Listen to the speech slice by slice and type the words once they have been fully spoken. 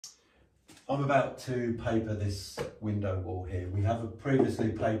I'm about to paper this window wall here. We have a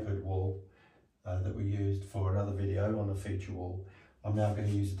previously papered wall that we used for another video on a feature wall. I'm now going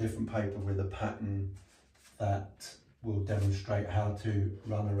to use a different paper with a pattern that will demonstrate how to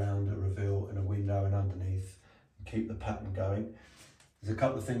run around a reveal and a window and underneath and keep the pattern going. There's a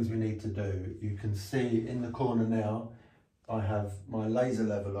couple of things we need to do. You can see in the corner now, I have my laser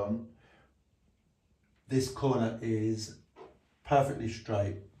level on. This corner is perfectly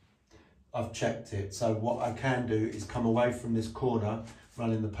straight. I've checked it. So what I can do is come away from this corner,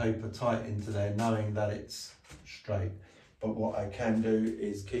 running the paper tight into there, knowing that it's straight. But what I can do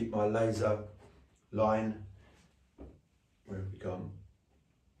is keep my laser line, where have we gone?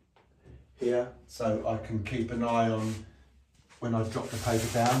 Here, so I can keep an eye on when I drop the paper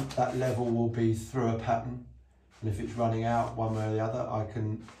down. That level will be through a pattern. And if it's running out one way or the other, I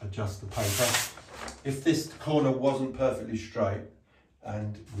can adjust the paper. If this corner wasn't perfectly straight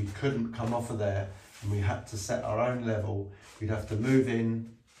and we couldn't come off of there and we had to set our own level, we'd have to move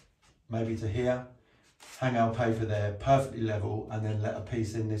in maybe to here, hang our paper there perfectly level, and then let a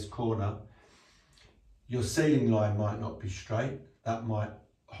piece in this corner. Your ceiling line might not be straight. That might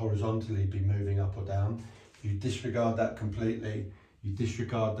horizontally be moving up or down. You disregard that completely. You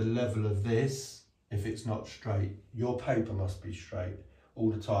disregard the level of this if it's not straight. Your paper must be straight all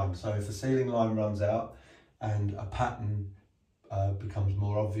the time. So if the ceiling line runs out and a pattern becomes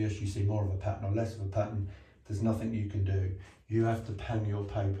more obvious, you see more of a pattern or less of a pattern, there's nothing you can do. You have to pan your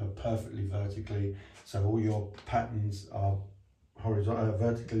paper perfectly vertically, so all your patterns are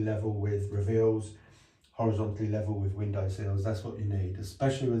vertically level with reveals, horizontally level with window sills. That's what you need,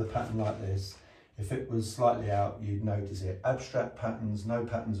 especially with a pattern like this. If it was slightly out, you'd notice it. Abstract patterns, no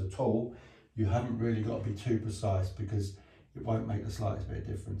patterns at all, you haven't really got to be too precise because it won't make the slightest bit of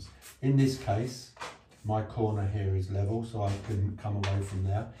difference. In this case, my corner here is level, so I can come away from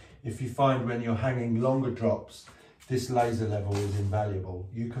there. If you find when you're hanging longer drops, this laser level is invaluable.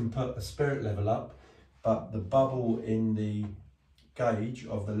 You can put a spirit level up, but the bubble in the gauge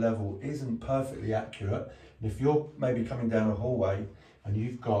of the level isn't perfectly accurate. And if you're maybe coming down a hallway and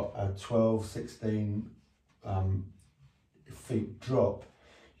you've got a 12, 16 feet drop,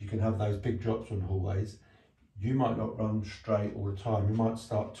 you can have those big drops on hallways. You might not run straight all the time. You might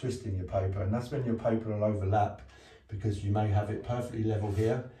start twisting your paper, and that's when your paper will overlap, because you may have it perfectly level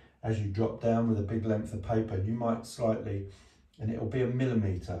here. As you drop down with a big length of paper, you might slightly, and it'll be a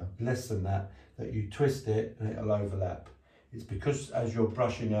millimetre, less than that, that you twist it and it'll overlap. It's because as you're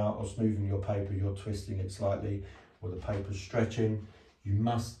brushing out or smoothing your paper, you're twisting it slightly, or the paper's stretching. You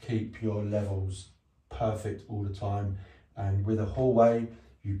must keep your levels perfect all the time. And with a hallway,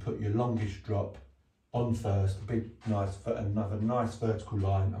 you put your longest drop on first, a big nice, another nice vertical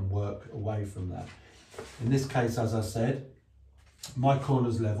line, and work away from that. In this case, as I said, my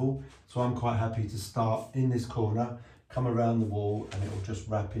corner's level, so I'm quite happy to start in this corner, come around the wall, and it will just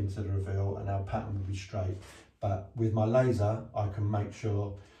wrap into the reveal and our pattern will be straight. But with my laser, I can make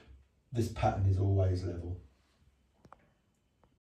sure this pattern is always level.